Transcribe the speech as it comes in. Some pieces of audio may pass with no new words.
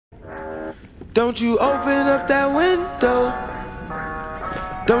Don't you open up that window.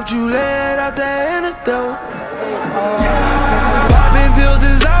 Don't you let out that antidote. Popping pills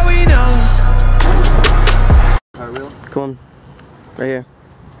is all we know. Cartwheel? Come on. Right here.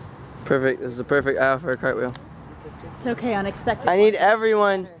 Perfect. This is the perfect aisle for a cartwheel. It's okay, unexpected. I need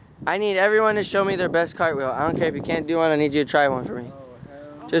everyone to show me their best cartwheel. I don't care if you can't do one, I need you to try one for me.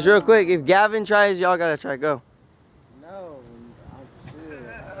 Just real quick, if Gavin tries, y'all gotta try. Go. No,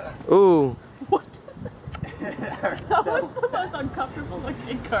 Ooh. What? That was the most uncomfortable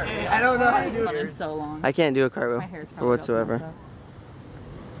looking cartwheel. I don't know how to do it. It's so long. I can't do a cartwheel for whatsoever.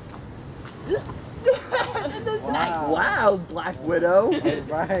 Nice. Wow, Black Widow.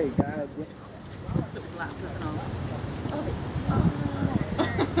 Right, God.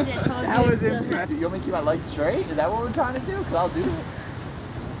 That was impressive. You want me to keep my legs straight? Is that what we're trying to do? Because I'll do it. I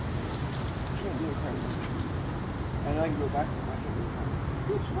can't do it. I know I can go back to my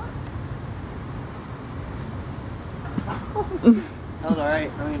That was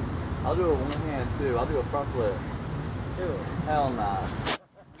alright. I mean, I'll do it with one hand too. I'll do a front flip. Ew. Hell nah.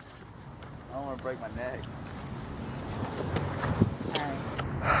 I don't want to break my neck.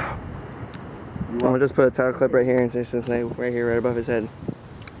 I'm gonna just put a title clip right here and just his name right here, right above his head.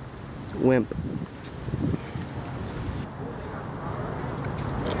 Wimp.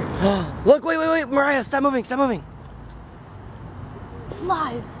 Look, wait, Mariah, stop moving, stop moving.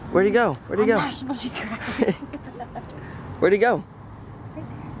 Live. Where'd he go? Where'd he go? National Geographic. Where'd he go? Right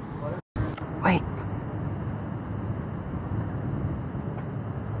there. Wait.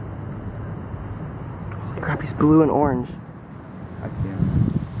 Holy crap, he's blue and orange. I see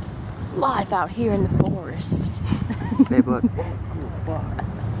him. Live out here in the forest. Babe, look. That's a cool spot.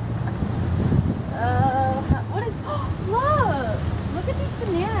 What is? Look at these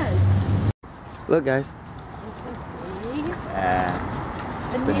bananas. Look, guys. It's so big. Yes.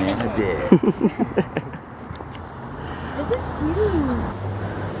 Banana dick. This is huge.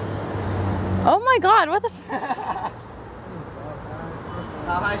 Oh my God! What the?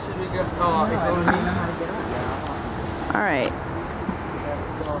 How high should we go? Oh, All right.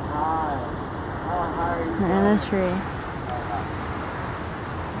 so high. How high are you? In a tree.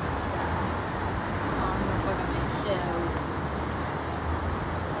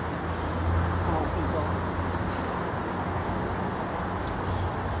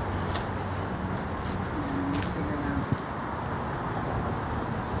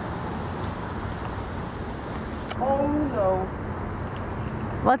 Oh no.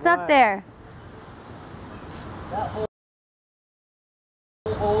 What's up there? That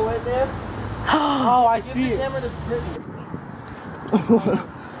hole right there? Oh, I see it. Camera to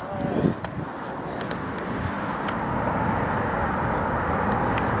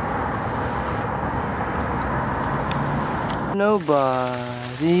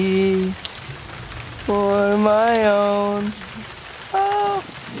Nobody for my own. Oh.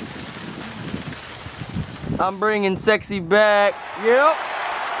 I'm bringing sexy back. Yep.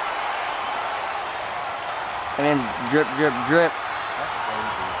 And then drip, drip, drip.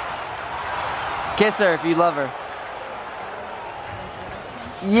 Kiss her if you love her.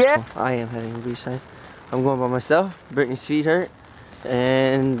 Yeah. I am heading to the beach side. I'm going by myself. Brittany's feet hurt.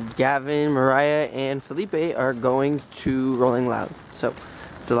 And Gavin, Mariah, and Felipe are going to Rolling Loud. So,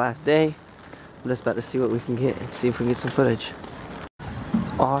 it's the last day. I'm just about to see what we can get and see if we can get some footage. It's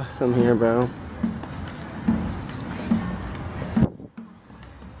awesome here, bro.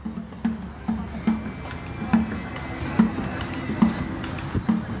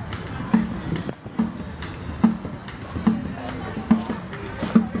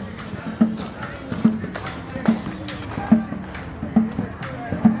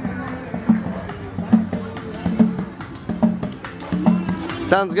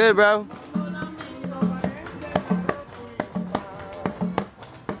 Sounds good, bro.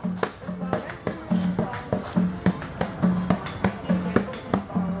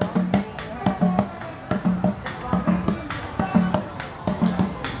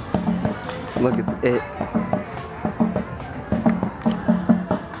 Look, it's it.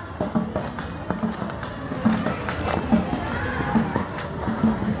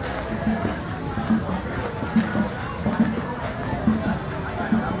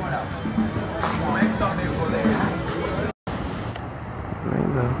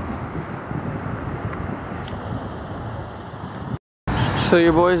 So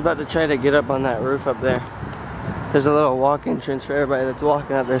your boy's about to try to get up on that roof up there. There's a little walk entrance for everybody that's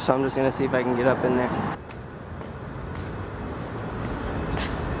walking up there, so I'm just gonna see if I can get up in there.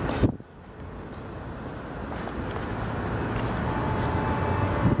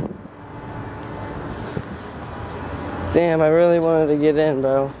 Damn, I really wanted to get in,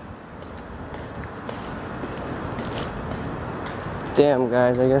 bro. Damn,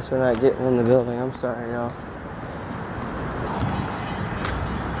 guys, I guess we're not getting in the building. I'm sorry, y'all.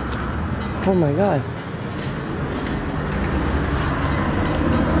 Oh my god.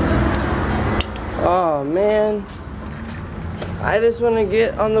 Oh man. I just want to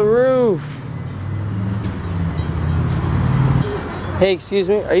get on the roof. Hey, excuse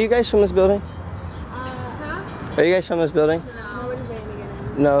me. Are you guys from this building? Huh? Are you guys from this building? No, we're just waiting to get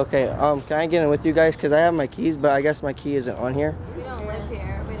in. No, okay. Can I get in with you guys? Because I have my keys, but I guess my key isn't on here. We don't live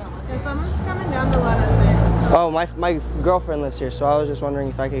here. We don't live here. Someone's coming down to let us in. Oh, my girlfriend lives here, so I was just wondering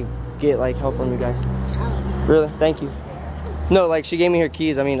if I could get like help from you guys. Really? Thank you. No, like she gave me her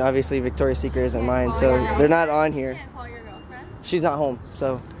keys. I mean, obviously Victoria's Secret isn't mine, so they're not on here. You can't call your girlfriend? She's not home,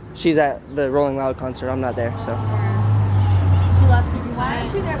 so she's at the Rolling Loud concert. I'm not there, so. She left you behind. Why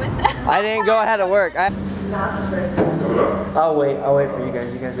aren't you there with them? I didn't go. I had to work. I'll wait. I'll wait for you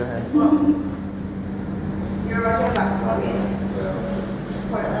guys. You guys go ahead. You're watching a basketball game?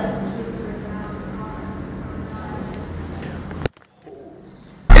 Portland.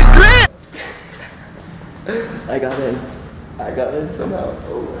 I got in. I got in somehow.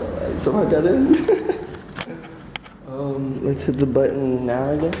 Oh, I somehow got in. Let's hit the button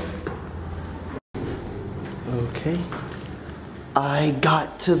now, I guess. Okay. I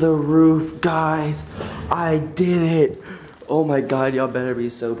got to the roof, guys. I did it. Oh my god, y'all better be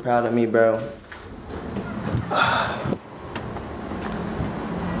so proud of me, bro.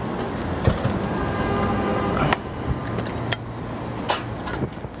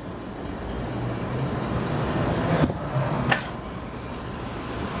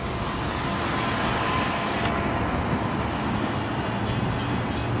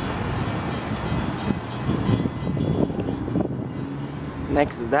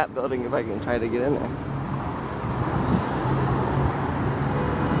 Next is that building if I can try to get in there.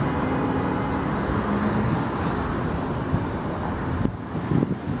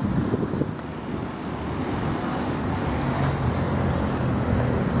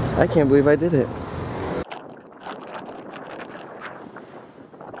 I can't believe I did it.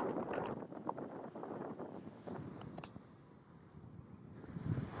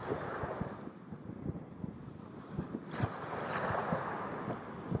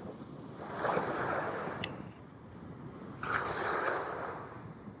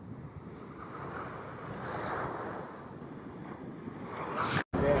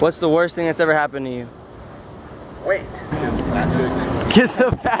 What's the worst thing that's ever happened to you? Wait. Kiss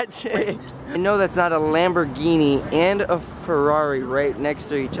a fat chick. I know that's not a Lamborghini and a Ferrari right next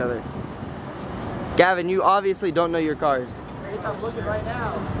to each other. Gavin, you obviously don't know your cars. I'm looking right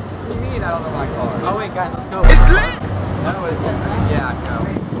now. What do you mean I don't know my car? Oh wait, guys, let's go. It's lit! No, yeah,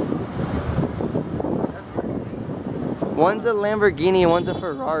 go. One's a Lamborghini and one's a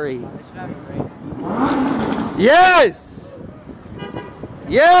Ferrari. Yes!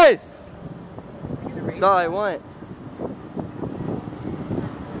 Yes! That's all I want.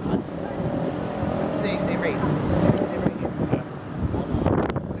 Let's see, they race.